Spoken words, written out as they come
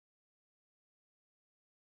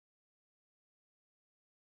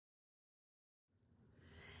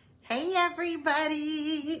Hey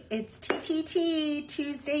everybody, it's TTT,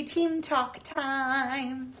 Tuesday Team Talk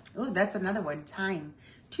time. Oh, that's another one, time.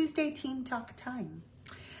 Tuesday Team Talk time.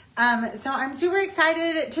 So I'm super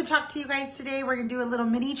excited to talk to you guys today. We're gonna do a little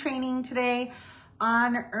mini training today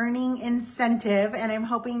on earning incentive, and I'm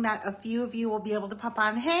hoping that a few of you will be able to pop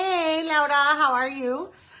on. Hey Laura, how are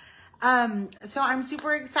you? So I'm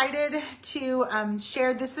super excited to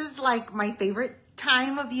share. This is like my favorite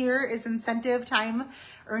time of year is incentive time,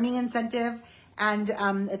 earning incentive. And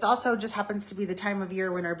it also just happens to be the time of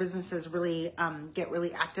year when our businesses really get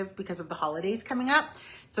really active because of the holidays coming up.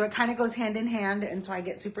 So it kind of goes hand in hand. And so I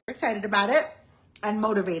get super excited about it and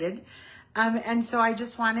motivated. And so I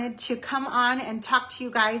just wanted to come on and talk to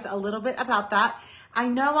you guys a little bit about that. I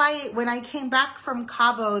know when I came back from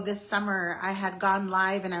Cabo this summer, I had gone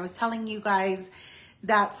live and I was telling you guys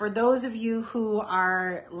that for those of you who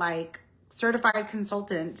are like certified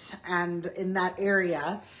consultant and in that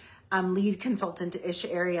area, lead consultant-ish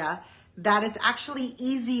area, that it's actually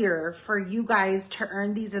easier for you guys to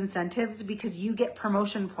earn these incentives because you get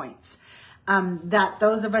promotion points. That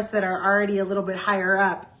those of us that are already a little bit higher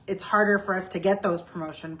up, it's harder for us to get those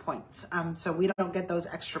promotion points. So we don't get those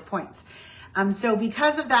extra points. So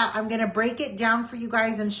because of that, I'm going to break it down for you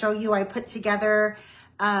guys and show you. I put together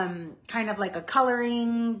kind of like a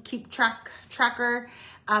coloring tracker.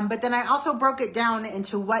 But then I also broke it down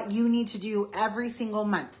into what you need to do every single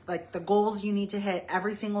month, like the goals you need to hit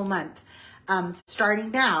every single month.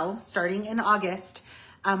 Starting in August,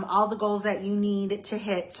 all the goals that you need to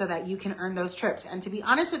hit so that you can earn those trips. And to be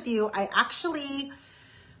honest with you, I actually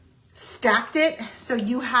stacked it so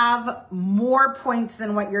you have more points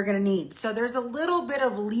than what you're going to need. So there's a little bit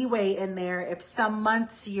of leeway in there. If some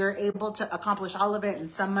months you're able to accomplish all of it and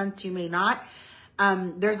some months you may not,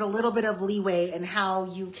 there's a little bit of leeway in how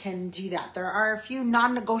you can do that. There are a few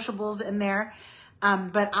non-negotiables in there,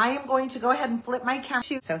 but I am going to go ahead and flip my camera.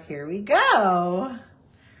 So here we go.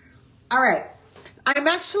 All right. I'm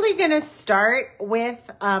actually going to start with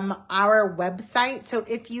our website. So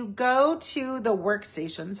if you go to the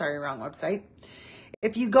workstation, sorry, wrong website.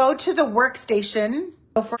 If you go to the workstation,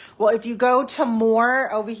 if you go to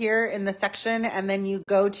more over here in the section and then you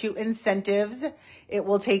go to incentives, it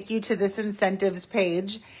will take you to this incentives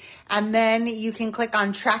page. And then you can click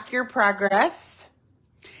on track your progress.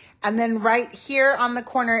 And then right here on the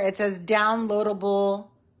corner, it says download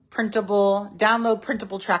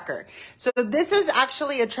printable tracker. So this is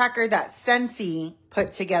actually a tracker that Scentsy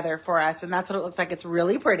put together for us. And that's what it looks like. It's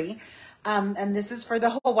really pretty. And this is for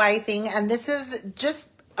the Hawaii thing. And this is just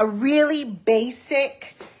a really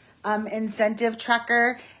basic incentive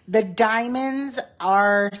tracker. The diamonds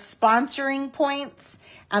are sponsoring points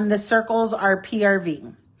and the circles are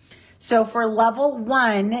PRV. So for level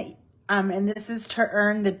 1, and this is to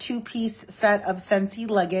earn the 2-piece set of Scentsy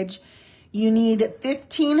luggage, you need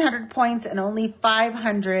 1,500 points and only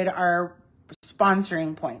 500 are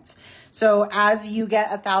sponsoring points. So as you get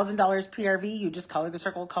 $1,000 PRV, you just color the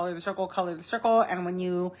circle, color the circle, color the circle. And when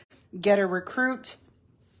you get a recruit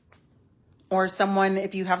or someone,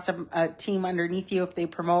 if you have a team underneath you, if they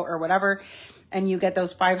promote or whatever, and you get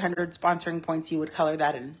those 500 sponsoring points, you would color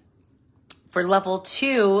that in. For level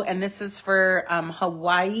 2, and this is for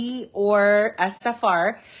Hawaii or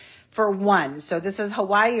SFR, for 1. So this is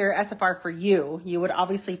Hawaii or SFR for you. You would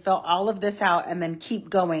obviously fill all of this out and then keep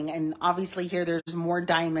going. And obviously here there's more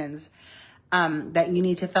diamonds that you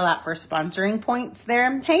need to fill out for sponsoring points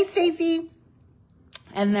there. Hey, Stacy.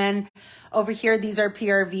 And then over here, these are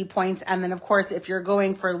PRV points. And then of course, if you're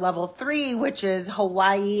going for level 3, which is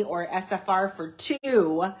Hawaii or SFR for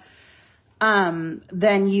 2,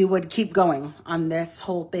 then you would keep going on this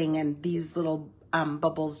whole thing. And these little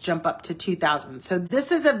bubbles jump up to 2,000. So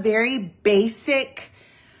this is a very basic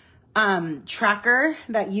tracker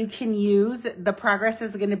that you can use. The progress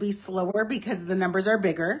is going to be slower because the numbers are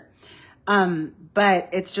bigger. But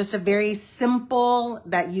it's just a very simple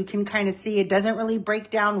that you can kind of see. It doesn't really break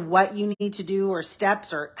down what you need to do or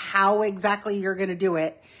steps or how exactly you're going to do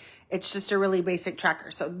it. It's just a really basic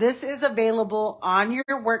tracker. So this is available on your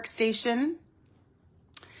workstation.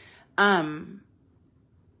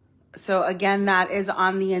 So again, that is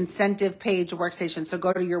on the incentive page workstation. So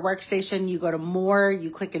go to your workstation, you go to more, you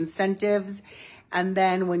click incentives. And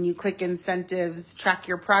then when you click incentives, track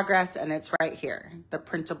your progress, and it's right here, the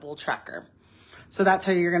printable tracker. So that's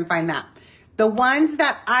how you're going to find that. The ones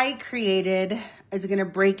that I created is going to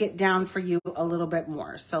break it down for you a little bit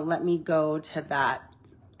more. So let me go to that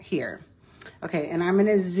here. Okay, and I'm going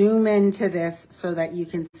to zoom into this so that you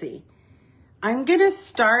can see. I'm going to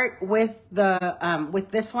start with the with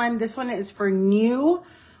this one. This one is for new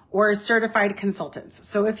or certified consultants.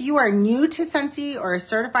 So if you are new to Scentsy or a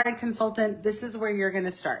certified consultant, this is where you're going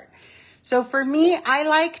to start. So for me, I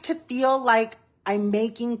like to feel like I'm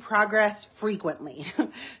making progress frequently.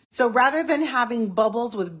 So rather than having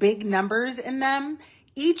bubbles with big numbers in them,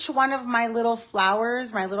 each one of my little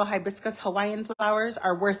flowers, my little hibiscus Hawaiian flowers,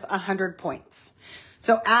 are worth 100 points.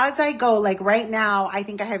 So as I go, like right now, I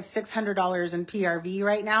think I have $600 in PRV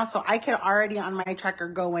right now. So I could already on my tracker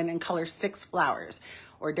go in and color 6 flowers,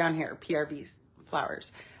 or down here, PRV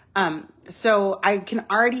flowers. So I can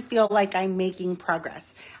already feel like I'm making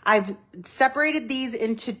progress. I've separated these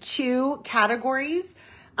into 2 categories.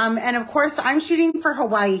 And of course, I'm shooting for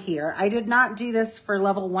Hawaii here. I did not do this for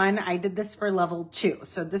level 1. I did this for level 2.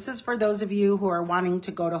 So this is for those of you who are wanting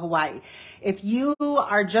to go to Hawaii. If you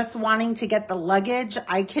are just wanting to get the luggage,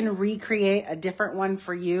 I can recreate a different one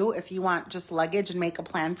for you if you want just luggage and make a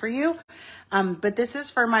plan for you. But this is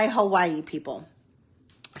for my Hawaii people.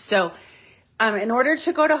 So in order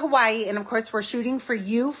to go to Hawaii, and of course we're shooting for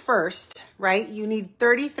you first, right? You need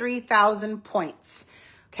 33,000 points.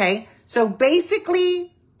 Okay. So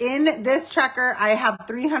basically in this tracker, I have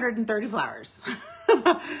 330 flowers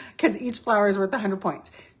because each flower is worth 100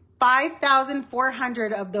 points.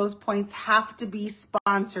 5,400 of those points have to be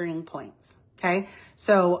sponsoring points. Okay.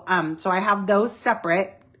 So I have those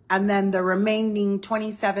separate. And then the remaining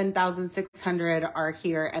 27,600 are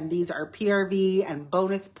here. And these are PRV and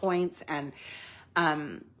bonus points and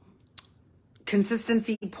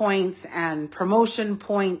consistency points and promotion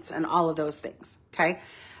points and all of those things. Okay.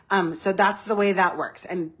 So that's the way that works.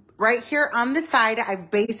 And right here on the side,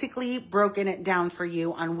 I've basically broken it down for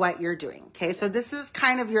you on what you're doing. Okay. So this is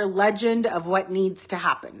kind of your legend of what needs to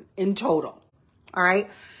happen in total. All right.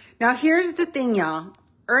 Now here's the thing, y'all.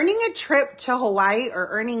 Earning a trip to Hawaii, or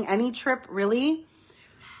earning any trip really,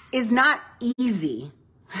 is not easy.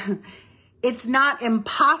 It's not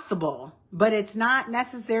impossible, but it's not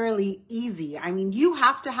necessarily easy. I mean, you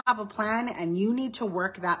have to have a plan and you need to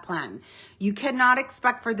work that plan. You cannot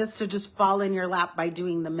expect for this to just fall in your lap by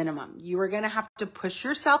doing the minimum. You are going to have to push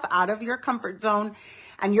yourself out of your comfort zone,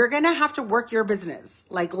 and you're going to have to work your business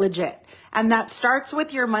like legit. And that starts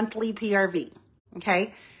with your monthly PRV.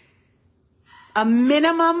 Okay. A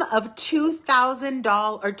minimum of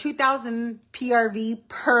 $2,000 or 2,000 PRV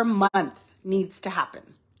per month needs to happen.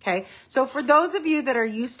 Okay. So for those of you that are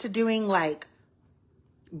used to doing like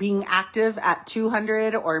being active at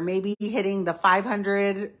 200 or maybe hitting the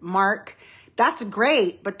 500 mark, that's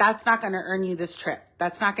great, but that's not going to earn you this trip.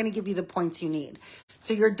 That's not going to give you the points you need.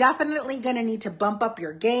 So you're definitely going to need to bump up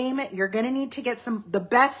your game. You're going to need to get the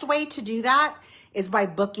best way to do that is by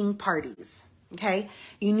booking parties. Okay.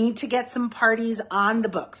 You need to get some parties on the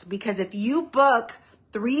books, because if you book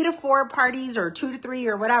 3 to 4 parties or 2 to 3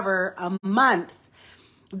 or whatever a month,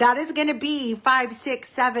 that is going to be 5, 6,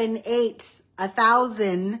 7, 8,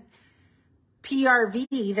 1,000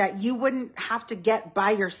 PRV that you wouldn't have to get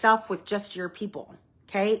by yourself with just your people.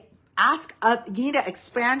 Okay. You need to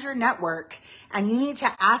expand your network, and you need to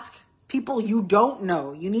ask people you don't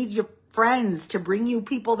know. You need your friends to bring you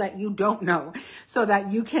people that you don't know so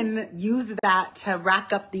that you can use that to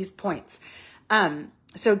rack up these points.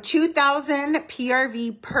 So 2,000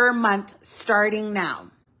 PRV per month starting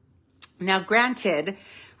now. Now, granted,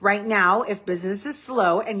 right now, if business is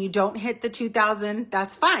slow and you don't hit the 2,000,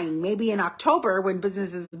 that's fine. Maybe in October when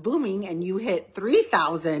business is booming and you hit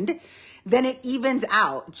 3,000, then it evens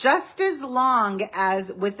out. Just as long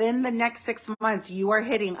as within the next 6 months, you are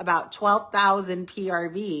hitting about 12,000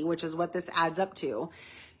 PRV, which is what this adds up to,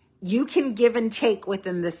 you can give and take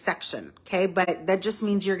within this section. Okay. But that just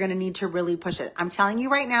means you're going to need to really push it. I'm telling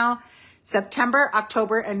you right now, September,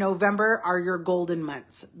 October, and November are your golden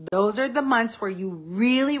months. Those are the months where you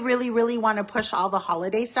really, really, really want to push all the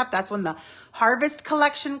holiday stuff. That's when the harvest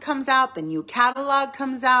collection comes out, the new catalog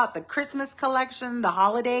comes out, the Christmas collection, the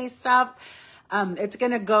holiday stuff. It's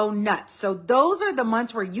going to go nuts. So those are the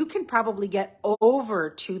months where you can probably get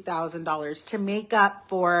over $2,000 to make up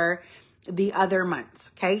for the other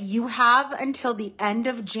months. Okay. You have until the end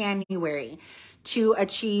of January to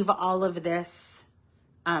achieve all of this,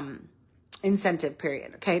 incentive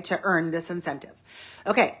period, okay, to earn this incentive.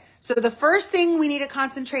 Okay, so the first thing we need to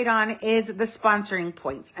concentrate on is the sponsoring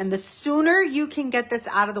points. And the sooner you can get this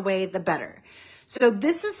out of the way, the better. So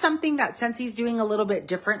this is something that Scentsy's doing a little bit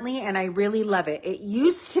differently, and I really love it. It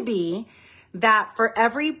used to be that for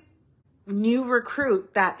every new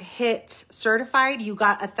recruit that hit certified, you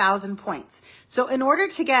got 1,000 points. So in order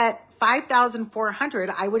to get 5,400,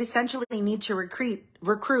 I would essentially need to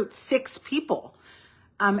recruit 6 people.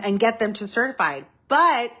 And get them to certified.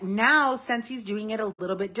 But now Scentsy's doing it a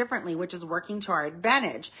little bit differently, which is working to our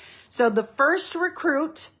advantage. So the first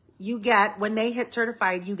recruit you get, when they hit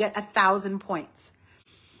certified, you get 1,000 points.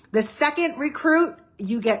 The second recruit,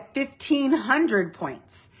 you get 1,500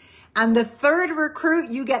 points. And the third recruit,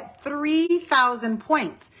 you get 3,000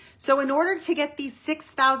 points. So in order to get these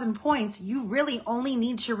 6,000 points, you really only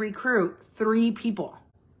need to recruit 3 people.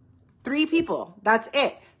 3 people. That's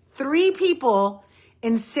it. 3 people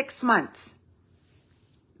in 6 months.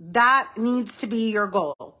 That needs to be your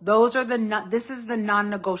goal. Those are this is the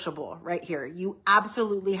non-negotiable right here. You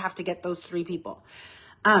absolutely have to get those 3 people.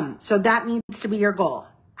 So that needs to be your goal.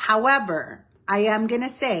 However, I am going to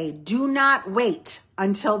say, do not wait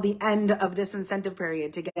until the end of this incentive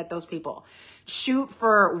period to get those people. Shoot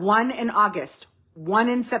for 1 in August, 1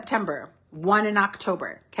 in September, 1 in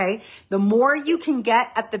October, okay? The more you can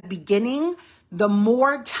get at the beginning, the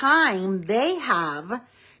more time they have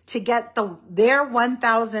to get their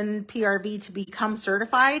 1,000 PRV to become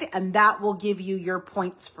certified, and that will give you your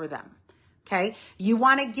points for them. Okay, you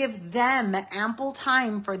want to give them ample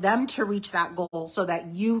time for them to reach that goal so that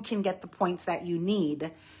you can get the points that you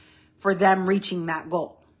need for them reaching that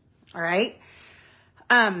goal. All right.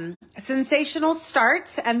 Sensational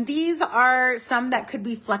starts, and these are some that could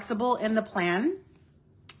be flexible in the plan,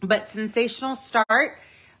 but sensational start,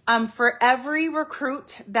 for every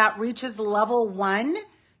recruit that reaches level 1,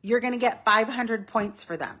 you're going to get 500 points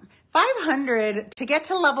for them. 500 to get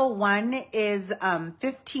to level 1 is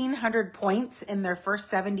 1,500 points in their first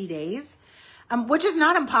 70 days, which is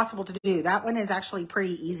not impossible to do. That one is actually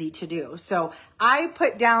pretty easy to do. So I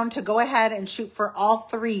put down to go ahead and shoot for all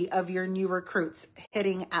 3 of your new recruits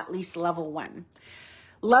hitting at least level 1.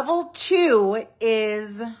 Level 2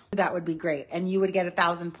 is, that would be great. And you would get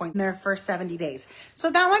 1,000 points in their first 70 days. So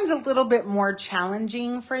that one's a little bit more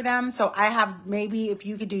challenging for them. So I have maybe if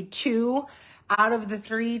you could do 2 out of the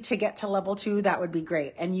 3 to get to level 2, that would be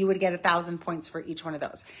great. And you would get 1,000 points for each one of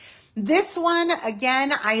those. This one,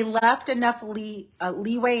 again, I left enough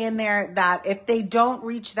leeway in there that if they don't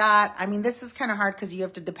reach that, I mean, this is kind of hard because you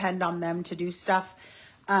have to depend on them to do stuff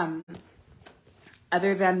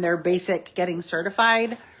other than their basic getting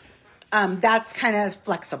certified. That's kind of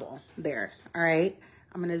flexible there. All right.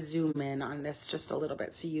 I'm going to zoom in on this just a little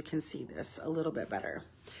bit so you can see this a little bit better.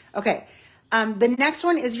 Okay. The next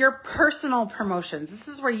one is your personal promotions. This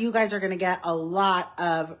is where you guys are going to get a lot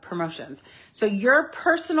of promotions. So your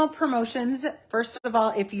personal promotions, first of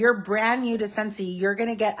all, if you're brand new to Scentsy, you're going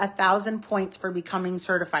to get 1,000 points for becoming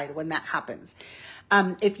certified when that happens.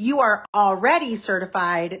 If you are already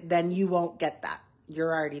certified, then you won't get that.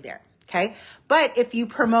 You're already there. Okay. But if you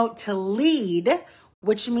promote to lead,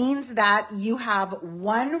 which means that you have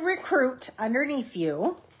 1 recruit underneath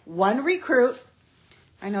you, 1 recruit.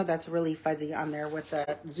 I know that's really fuzzy on there with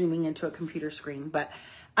the zooming into a computer screen, but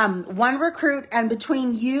 1 recruit, and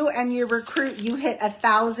between you and your recruit, you hit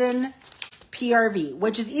 1,000 PRV,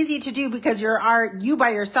 which is easy to do because you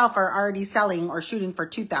by yourself are already selling or shooting for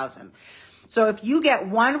 2,000. So if you get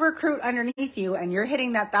 1 recruit underneath you and you're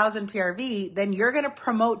hitting that 1,000 PRV, then you're going to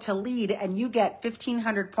promote to lead and you get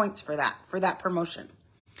 1,500 points for that promotion.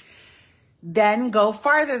 Then go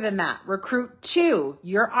farther than that. Recruit 2.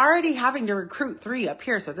 You're already having to recruit 3 up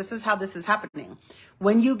here. So this is how this is happening.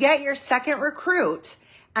 When you get your second recruit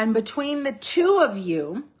and between the 2 of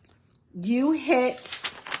you, you hit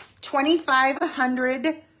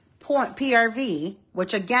 2,500 point PRV,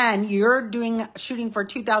 which again, you're shooting for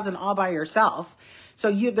 2,000 all by yourself. So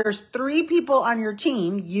there's 3 people on your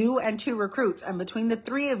team, you and 2 recruits. And between the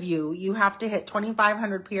 3 of you, you have to hit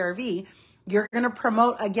 2,500 PRV. You're going to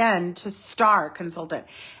promote again to star consultant,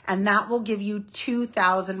 and that will give you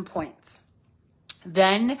 2,000 points.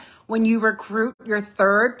 Then when you recruit your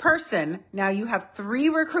third person, now you have 3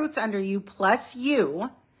 recruits under you plus you,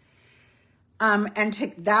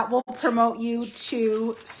 that will promote you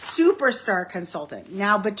to superstar consultant.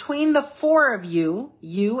 Now between the 4 of you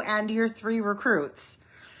and your 3 recruits,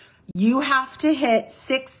 you have to hit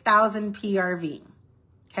 6,000 PRV.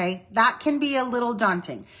 Okay, that can be a little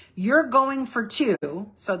daunting. You're going for 2,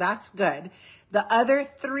 so that's good. The other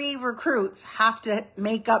 3 recruits have to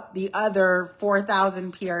make up the other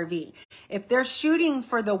 4,000 PRV. If they're shooting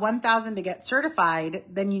for the 1,000 to get certified,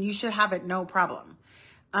 then you should have it no problem.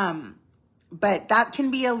 But that can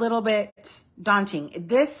be a little bit daunting.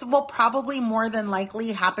 This will probably more than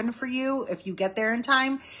likely happen for you if you get there in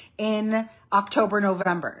time in October,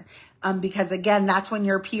 November. Because again, that's when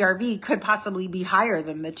your PRV could possibly be higher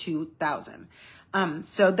than the 2,000.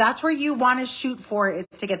 So that's where you want to shoot for, is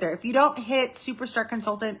to get there. If you don't hit superstar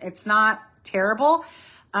consultant, it's not terrible,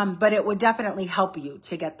 but it would definitely help you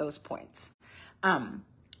to get those points.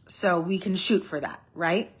 So we can shoot for that,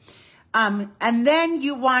 right? And then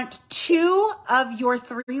you want 2 of your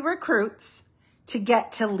 3 recruits to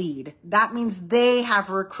get to lead. That means they have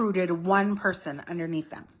recruited one person underneath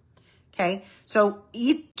them. Okay, so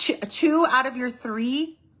two out of your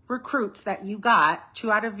three recruits that you got,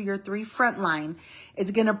 two out of your three frontline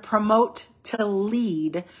is going to promote to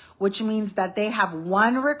lead, which means that they have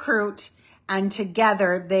one recruit, and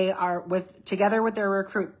together with their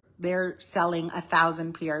recruit, they're selling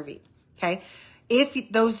 1,000 PRV. Okay,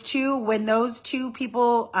 when those two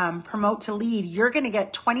people promote to lead, you're going to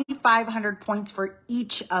get 2,500 points for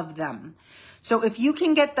each of them. So if you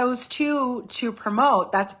can get those two to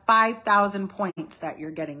promote, that's 5,000 points that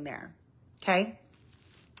you're getting there. Okay.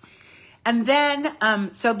 And then,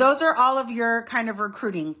 so those are all of your kind of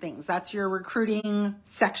recruiting things. That's your recruiting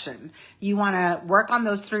section. You want to work on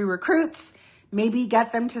those 3 recruits, maybe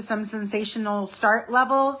get them to some sensational start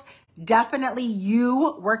levels. Definitely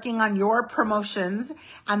you working on your promotions,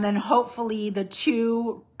 and then hopefully the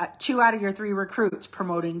two out of your 3 recruits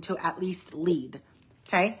promoting to at least lead.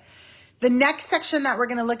 Okay. The next section that we're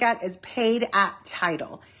going to look at is paid at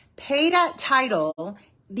title. Paid at title,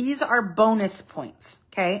 these are bonus points,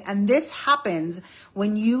 okay? And this happens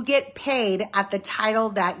when you get paid at the title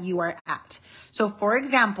that you are at. So for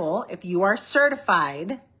example, if you are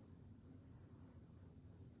certified,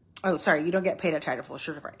 you don't get paid at title for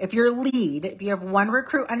certified. If you're lead, if you have one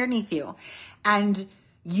recruit underneath you, and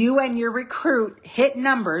you and your recruit hit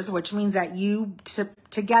numbers, which means that you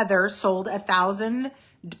together sold 1,000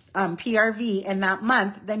 PRV in that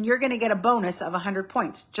month, then you're going to get a bonus of 100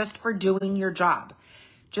 points just for doing your job,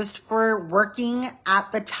 just for working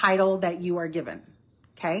at the title that you are given.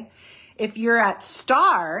 Okay. If you're at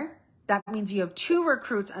star, that means you have 2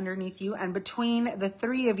 recruits underneath you, and between the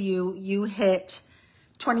 3 of you, you hit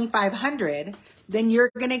 2,500, then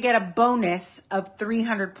you're going to get a bonus of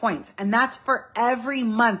 300 points. And that's for every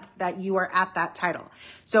month that you are at that title.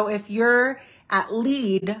 So if you're at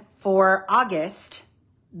lead for August,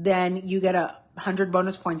 then you get 100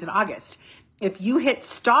 bonus points in August. If you hit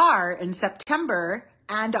star in September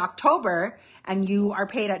and October and you are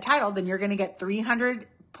paid at title, then you're going to get 300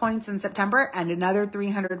 points in September and another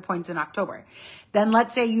 300 points in October. Then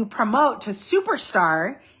let's say you promote to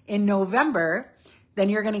superstar in November, then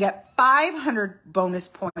you're going to get 500 bonus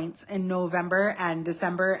points in November and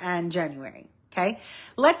December and January. Okay.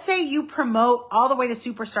 Let's say you promote all the way to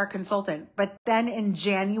superstar consultant, but then in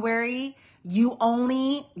January, you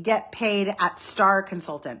only get paid at star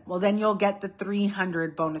consultant. Well, then you'll get the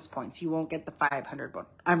 300 bonus points. You won't get the 500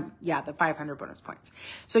 the 500 bonus points.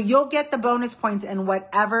 So you'll get the bonus points in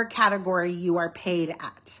whatever category you are paid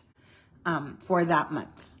at for that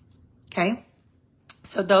month. Okay.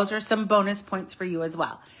 So those are some bonus points for you as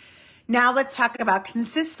well. Now let's talk about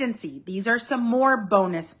consistency. These are some more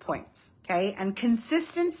bonus points. Okay. And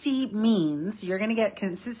consistency means you're going to get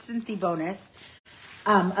consistency bonus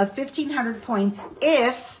of 1,500 points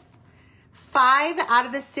if 5 out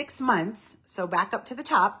of the 6 months, so back up to the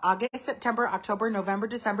top, August, September, October, November,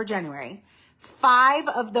 December, January, 5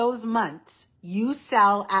 of those months, you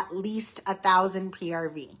sell at least 1,000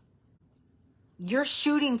 PRV. You're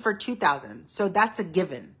shooting for 2,000, so that's a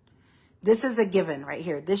given. This is a given right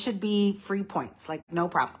here. This should be free points, like no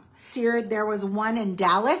problem. Here, there was one in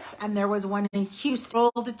Dallas and there was one in Houston.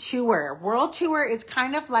 World Tour. World Tour is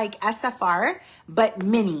kind of like SFR, but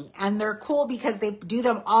mini. And they're cool because they do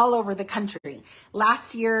them all over the country.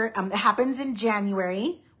 Last year, it happens in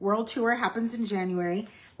January. World Tour happens in January.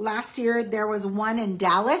 Last year, there was one in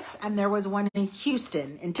Dallas and there was one in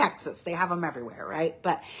Houston, in Texas. They have them everywhere, right?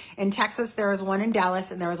 But in Texas, there was one in Dallas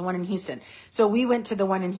and there was one in Houston. So we went to the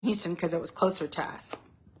one in Houston because it was closer to us.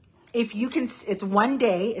 If you can, it's one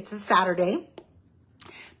day, it's a Saturday.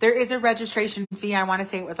 There is a registration fee. I want to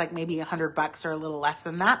say it was like maybe $100 or a little less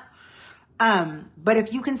than that. But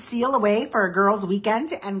if you can steal away for a girls'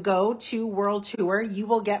 weekend and go to World Tour, you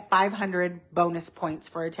will get 500 bonus points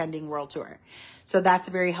for attending World Tour. So that's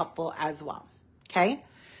very helpful as well. Okay.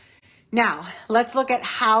 Now let's look at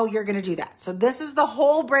how you're going to do that. So this is the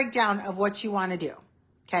whole breakdown of what you want to do.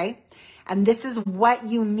 Okay. And this is what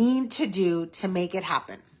you need to do to make it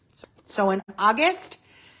happen. So in August,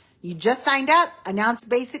 you just signed up, announce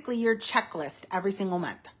basically your checklist every single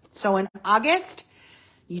month. So in August,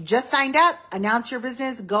 you just signed up, announce your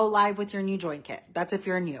business, go live with your new join kit. That's if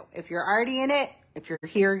you're new. If you're already in it, if you're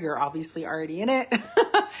here, you're obviously already in it.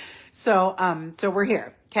 So we're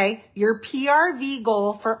here. Okay. Your PRV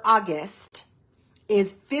goal for August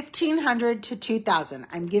is 1,500 to 2,000.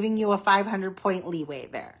 I'm giving you a 500 point leeway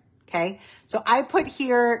there. Okay, so I put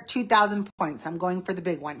here 2,000 points. I'm going for the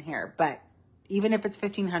big one here, but even if it's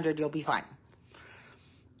 1,500, you'll be fine.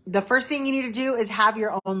 the first thing you need to do is have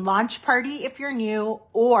your own launch party if you're new,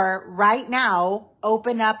 or right now,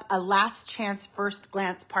 open up a last chance first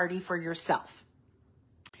glance party for yourself.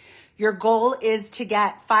 Your goal is to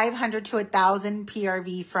get 500 to 1,000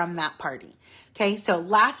 PRV from that party. Okay, so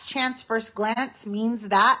last chance first glance means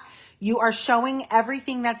that you are showing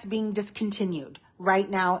everything that's being discontinued right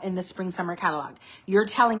now in the spring summer catalog. You're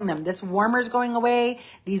telling them this warmer is going away,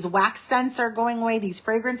 these wax scents are going away, these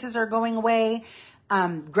fragrances are going away.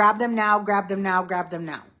 Grab them now, grab them now, grab them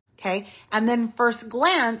now. Okay. And then first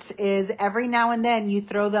glance is every now and then you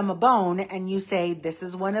throw them a bone and you say, this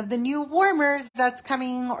is one of the new warmers that's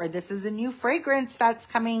coming, or this is a new fragrance that's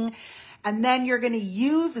coming. And then you're going to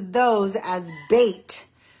use those as bait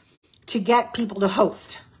to get people to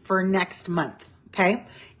host for next month. Okay.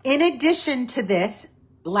 In addition to this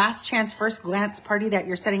last chance first glance party that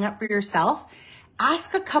you're setting up for yourself,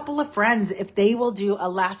 ask a couple of friends if they will do a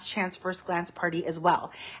last chance first glance party as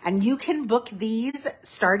well. And you can book these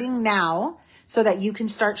starting now so that you can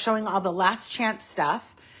start showing all the last chance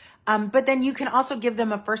stuff. But then you can also give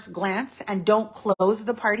them a first glance and don't close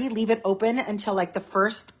the party. Leave it open until like the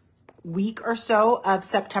first week or so of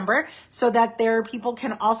September so that their people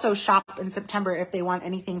can also shop in September if they want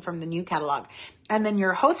anything from the new catalog. And then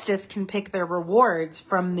your hostess can pick their rewards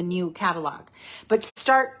from the new catalog. But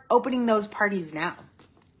start opening those parties now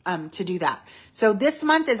to do that. So this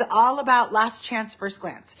month is all about last chance first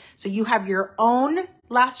glance. So you have your own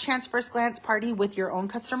last chance first glance party with your own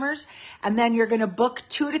customers, and then you're going to book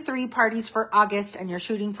 2 to 3 parties for August, and you're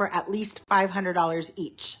shooting for at least $500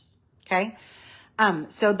 each. Okay.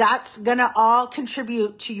 So that's going to all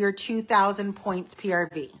contribute to your 2,000 points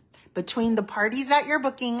PRV. Between the parties that you're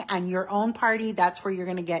booking and your own party, that's where you're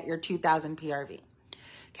going to get your 2,000 PRV.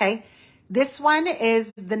 Okay. This one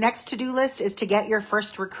is the next to-do list is to get your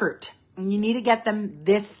first recruit. And you need to get them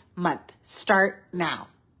this month. Start now.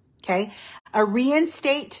 Okay. A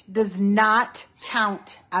reinstate does not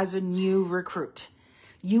count as a new recruit.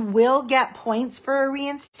 You will get points for a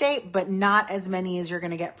reinstate, but not as many as you're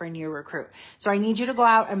going to get for a new recruit. So I need you to go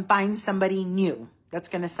out and find somebody new that's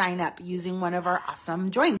going to sign up using one of our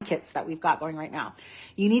awesome join kits that we've got going right now.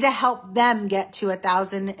 You need to help them get to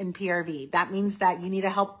 1,000 in PRV. That means that you need to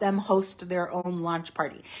help them host their own launch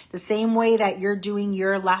party. The same way that you're doing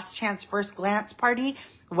your last chance first glance party,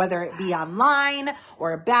 whether it be online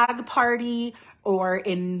or a bag party or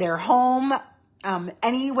in their home,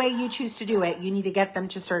 any way you choose to do it, you need to get them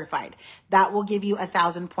to certified. That will give you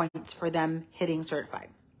 1,000 points for them hitting certified.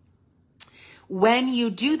 When you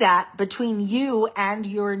do that, between you and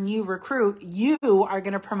your new recruit, you are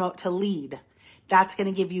going to promote to lead. That's going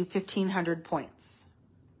to give you 1,500 points.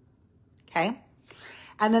 Okay.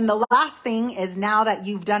 And then the last thing is, now that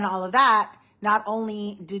you've done all of that, not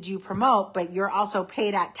only did you promote, but you're also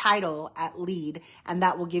paid at title at lead, and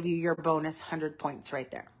that will give you your bonus 100 points right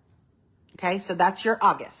there. Okay, so that's your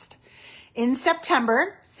August. In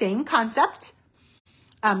September, same concept,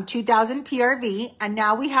 2,000 PRV, and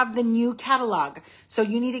now we have the new catalog. So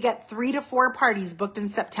you need to get 3 to 4 parties booked in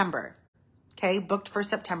September. Okay, booked for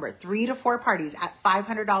September, 3 to 4 parties at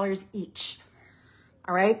 $500 each.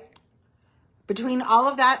 All right. Between all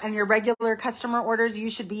of that and your regular customer orders, you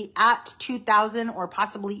should be at 2,000 or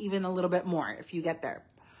possibly even a little bit more if you get there.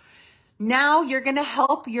 Now you're going to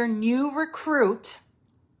help your new recruit.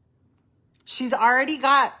 She's already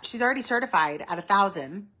certified at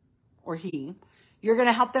 1,000, or he. You're going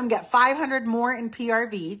to help them get 500 more in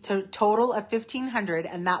PRV to total of 1,500,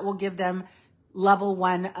 and that will give them level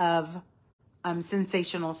 1 of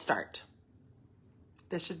sensational start.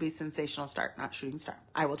 This should be sensational start, not shooting star.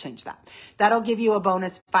 I will change that. That'll give you a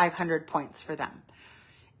bonus 500 points for them.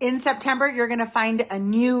 In September, you're going to find a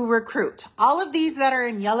new recruit. All of these that are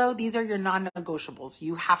in yellow, these are your non-negotiables.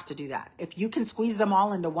 You have to do that. If you can squeeze them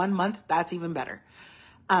all into 1 month, that's even better.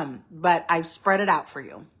 But I've spread it out for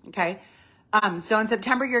you. Okay. So in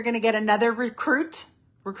September, you're going to get another recruit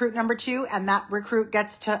number 2, and that recruit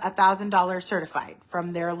gets to $1,000 certified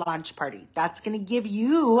from their launch party. That's going to give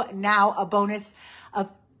you now a bonus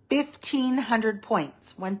of 1,500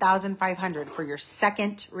 points, 1,500 for your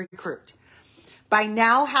second recruit. By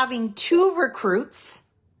now having 2 recruits,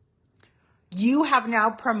 you have now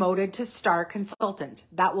promoted to star consultant.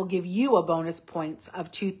 That will give you a bonus points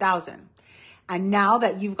of 2,000. And now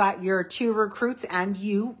that you've got your 2 recruits and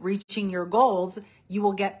you reaching your goals, you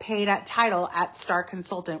will get paid at title at star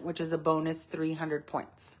consultant, which is a bonus 300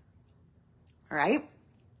 points. All right.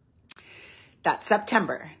 That's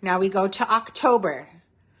September. Now we go to October.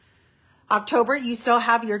 October, you still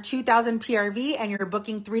have your 2,000 PRV, and you're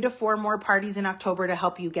booking 3 to 4 more parties in October to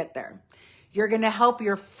help you get there. You're going to help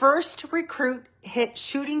your first recruit hit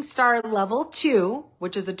shooting star level 2,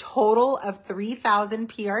 which is a total of 3,000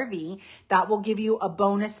 PRV. That will give you a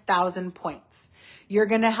bonus 1,000 points. You're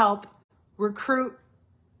going to help recruit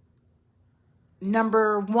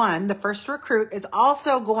number 1, the first recruit, is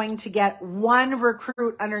also going to get 1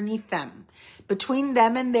 recruit underneath them. Between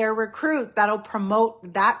them and their recruit, that'll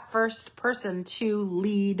promote that first person to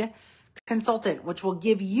lead consultant, which will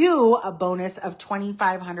give you a bonus of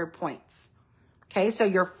 2,500 points. Okay, so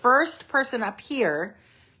your first person up here,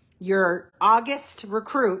 your August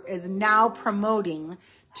recruit, is now promoting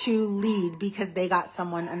to lead because they got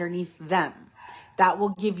someone underneath them. That will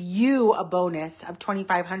give you a bonus of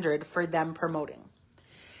 2,500 for them promoting.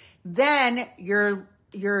 Then your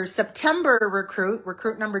September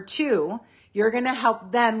recruit number 2, you're going to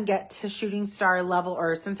help them get to shooting star level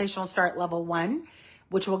or sensational start level 1,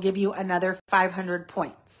 which will give you another 500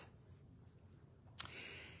 points.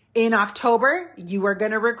 In October, you are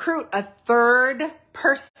going to recruit a third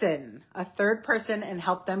person, and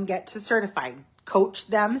help them get to certified. Coach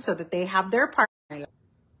them so that they have their partner.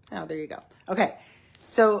 Oh, there you go. Okay.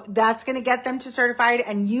 So that's going to get them to certified,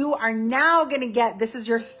 and you are now going to get, this is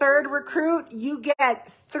your third recruit, you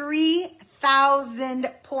get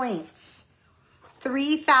 3,000 points.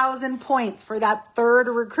 3,000 points for that third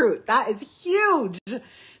recruit. That is huge.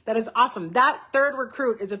 That is awesome. That third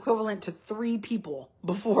recruit is equivalent to 3 people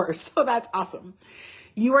before. So that's awesome.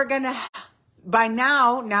 You are going to, by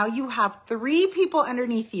now you have 3 people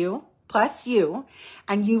underneath you, plus you,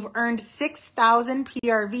 and you've earned 6,000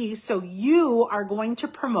 PRV. So you are going to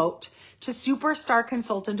promote to Superstar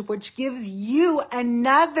Consultant, which gives you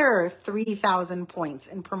another 3,000 points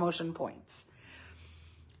in promotion points.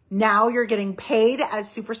 Now you're getting paid as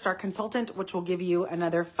Superstar Consultant, which will give you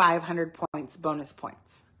another 500 points, bonus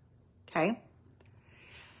points. Okay.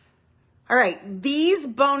 All right. These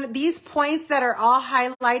points that are all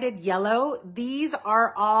highlighted yellow, these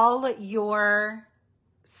are all your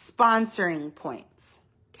sponsoring points.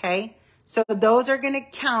 Okay. So those are going to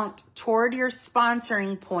count toward your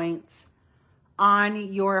sponsoring points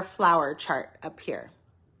on your flower chart up here.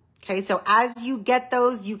 Okay, so as you get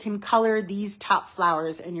those, you can color these top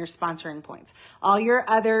flowers in your sponsoring points. All your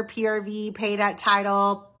other PRV, paid at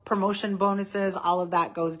title, promotion bonuses, all of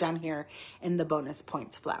that goes down here in the bonus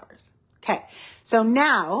points flowers. Okay, so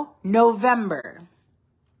now November,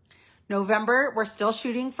 we're still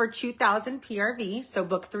shooting for 2,000 PRV, so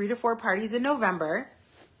book 3 to 4 parties in November.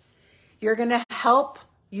 You're going to help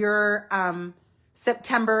your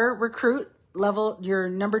September recruit level, your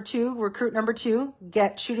recruit number 2,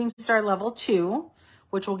 get shooting star level 2,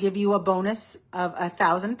 which will give you a bonus of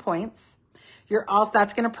 1,000 points.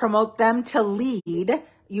 That's going to promote them to lead.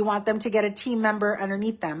 You want them to get a team member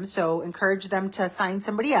underneath them, so encourage them to sign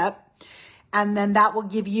somebody up. And then that will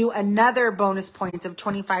give you another bonus points of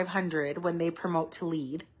 2,500 when they promote to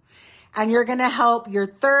lead. And you're going to help your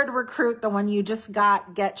third recruit, the one you just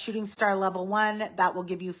got, get shooting star level 1. That will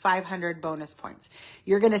give you 500 bonus points.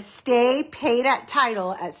 You're going to stay paid at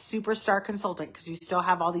title at Superstar Consultant because you still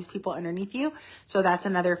have all these people underneath you. So that's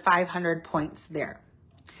another 500 points there.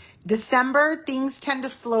 December, things tend to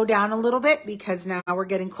slow down a little bit because now we're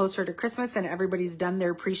getting closer to Christmas and everybody's done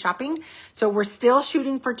their pre-shopping. So we're still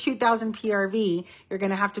shooting for 2,000 PRV. You're going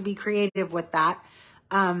to have to be creative with that.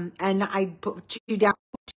 And I put you down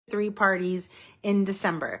to 3 parties in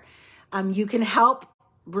December. You can help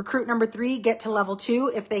recruit number 3 get to level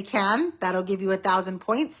 2 if they can. That'll give you 1,000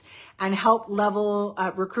 points. And help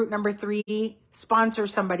recruit number 3 sponsor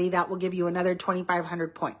somebody. That will give you another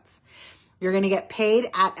 2,500 points. You're going to get paid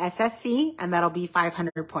at SSC, and that'll be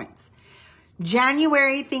 500 points.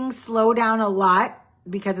 January, things slow down a lot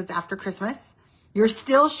because it's after Christmas. You're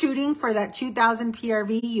still shooting for that 2,000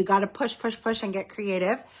 PRV. You got to push, and get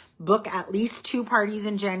creative. Book at least 2 parties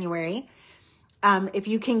in January. If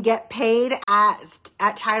you can get paid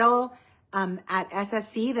at title at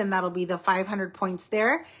SSC, then that'll be the 500 points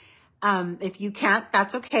there. If you can't,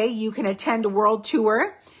 that's okay. You can attend a world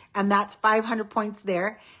tour, and that's 500 points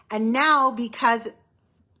there. And now, because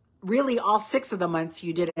really all 6 of the months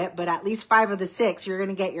you did it, but at least 5 of the 6, you're going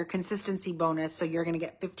to get your consistency bonus. So you're going to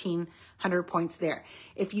get 1,500 points there.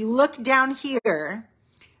 If you look down here,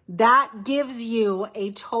 that gives you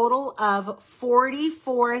a total of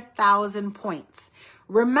 44,000 points.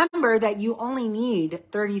 Remember that you only need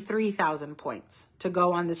 33,000 points to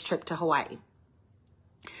go on this trip to Hawaii.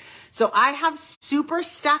 So I have super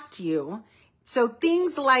stacked you. So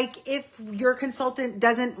things like if your consultant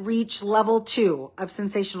doesn't reach level 2 of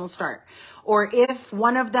Sensational Start, or if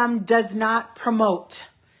one of them does not promote,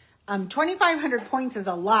 2,500 points is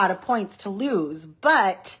a lot of points to lose,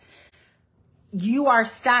 but you are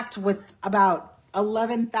stacked with about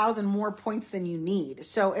 11,000 more points than you need.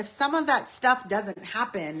 So if some of that stuff doesn't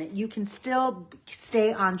happen, you can still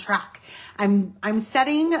stay on track. I'm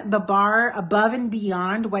setting the bar above and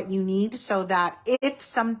beyond what you need so that if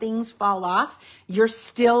some things fall off, you're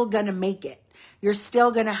still going to make it. You're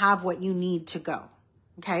still going to have what you need to go.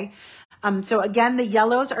 Okay. So again, the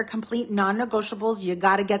yellows are complete non-negotiables. You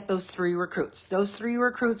got to get those 3 recruits. Those 3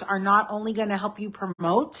 recruits are not only going to help you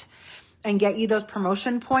promote and get you those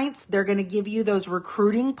promotion points, they're going to give you those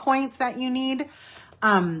recruiting points that you need.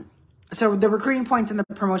 So the recruiting points and the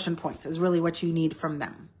promotion points is really what you need from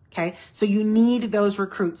them. Okay. So you need those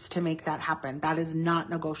recruits to make that happen. That is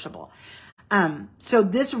not negotiable. So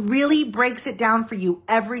this really breaks it down for you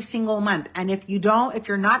every single month. And if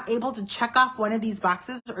you're not able to check off one of these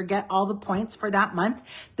boxes or get all the points for that month,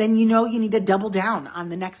 then you know you need to double down on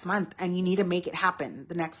the next month and you need to make it happen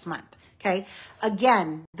the next month. Okay.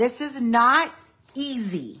 Again, this is not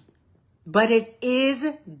easy, but it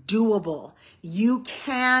is doable. You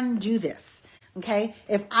can do this. Okay.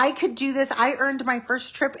 If I could do this, I earned my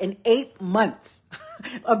first trip in 8 months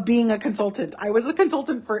of being a consultant. I was a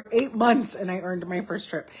consultant for 8 months and I earned my first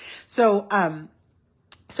trip. So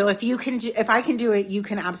if I can do it, you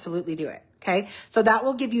can absolutely do it. Okay. So that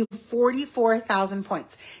will give you 44,000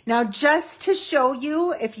 points. Now, just to show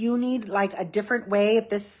you, if you need like a different way, if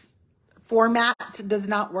this format does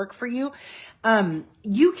not work for you,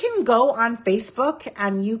 you can go on Facebook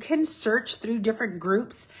and you can search through different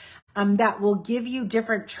groups that will give you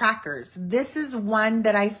different trackers. This is one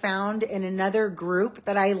that I found in another group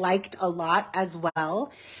that I liked a lot as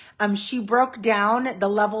well. She broke down the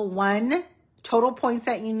level 1 total points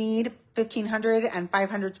that you need, 1,500 and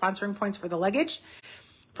 500 sponsoring points for the luggage.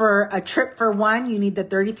 For a trip for 1, you need the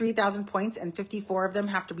 33,000 points and 54 of them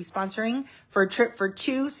have to be sponsoring. For a trip for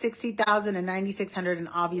 2, 60,000 and 9,600. And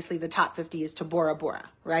obviously the top 50 is to Bora Bora,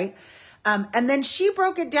 right? And then she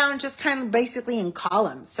broke it down just kind of basically in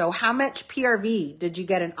columns. So how much PRV did you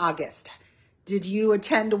get in August? Did you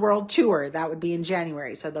attend a world tour? That would be in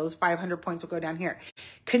January. So those 500 points will go down here.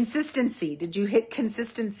 Consistency. Did you hit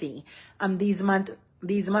consistency these months?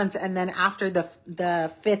 And then after the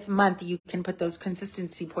 5th month, you can put those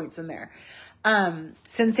consistency points in there.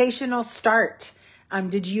 Sensational start.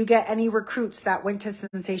 Did you get any recruits that went to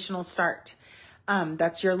sensational start?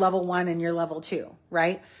 That's your level 1 and your level 2,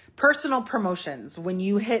 right? Personal promotions. When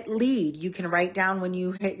you hit lead, you can write down when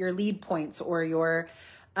you hit your lead points or your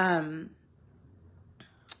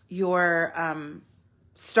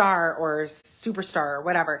star or superstar or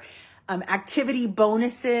whatever. Activity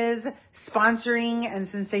bonuses, sponsoring and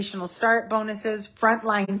sensational start bonuses,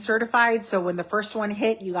 frontline certified. So when the first one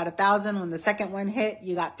hit, you got 1,000. When the second one hit,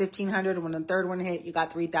 you got 1,500. When the third one hit, you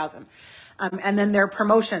got 3,000. And then their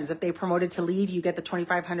promotions. If they promoted to lead, you get the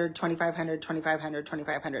 2,500, 2,500, 2,500,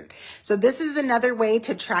 2,500. So this is another way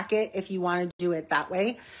to track it if you want to do it that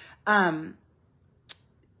way.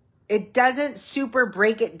 It doesn't super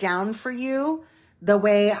break it down for you the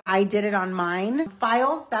way I did it on mine.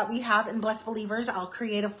 Files that we have in Blessed Believers, I'll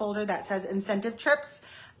create a folder that says incentive trips.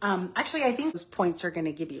 Actually, I think those points are going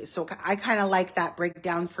to give you. So I kind of like that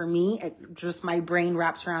breakdown for me. It just, my brain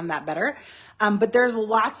wraps around that better. But there's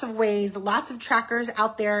lots of ways, lots of trackers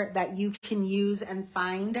out there that you can use and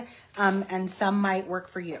find. And some might work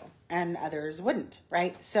for you and others wouldn't,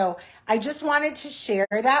 right? So I just wanted to share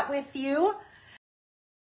that with you.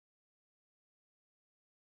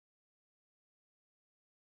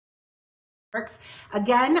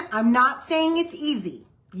 Again, I'm not saying it's easy.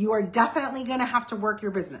 You are definitely going to have to work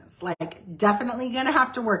your business, like definitely going to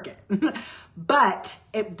have to work it, but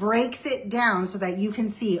it breaks it down so that you can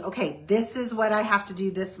see, okay, this is what I have to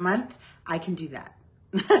do this month. I can do that.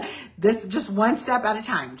 This just one step at a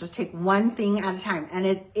time, just take one thing at a time. And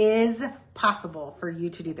it is possible for you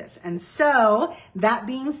to do this. And so that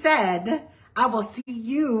being said, I will see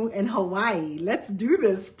you in Hawaii. Let's do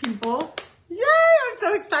this, people. Yay, I'm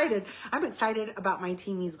so excited. I'm excited about my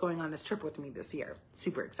teamies going on this trip with me this year.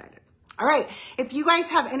 Super excited. All right. If you guys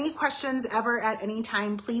have any questions ever at any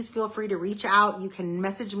time, please feel free to reach out. You can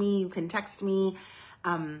message me, you can text me,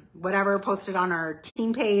 whatever, post it on our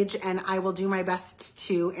team page, and I will do my best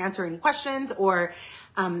to answer any questions or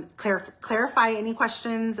clarify any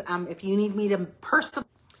questions. If you need me to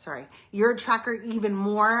your tracker even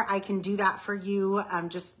more, I can do that for you.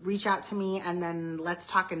 Just reach out to me and then let's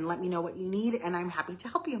talk and let me know what you need, and I'm happy to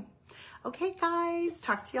help you. Okay, guys,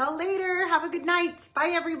 talk to y'all later. Have a good night.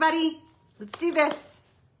 Bye, everybody. Let's do this.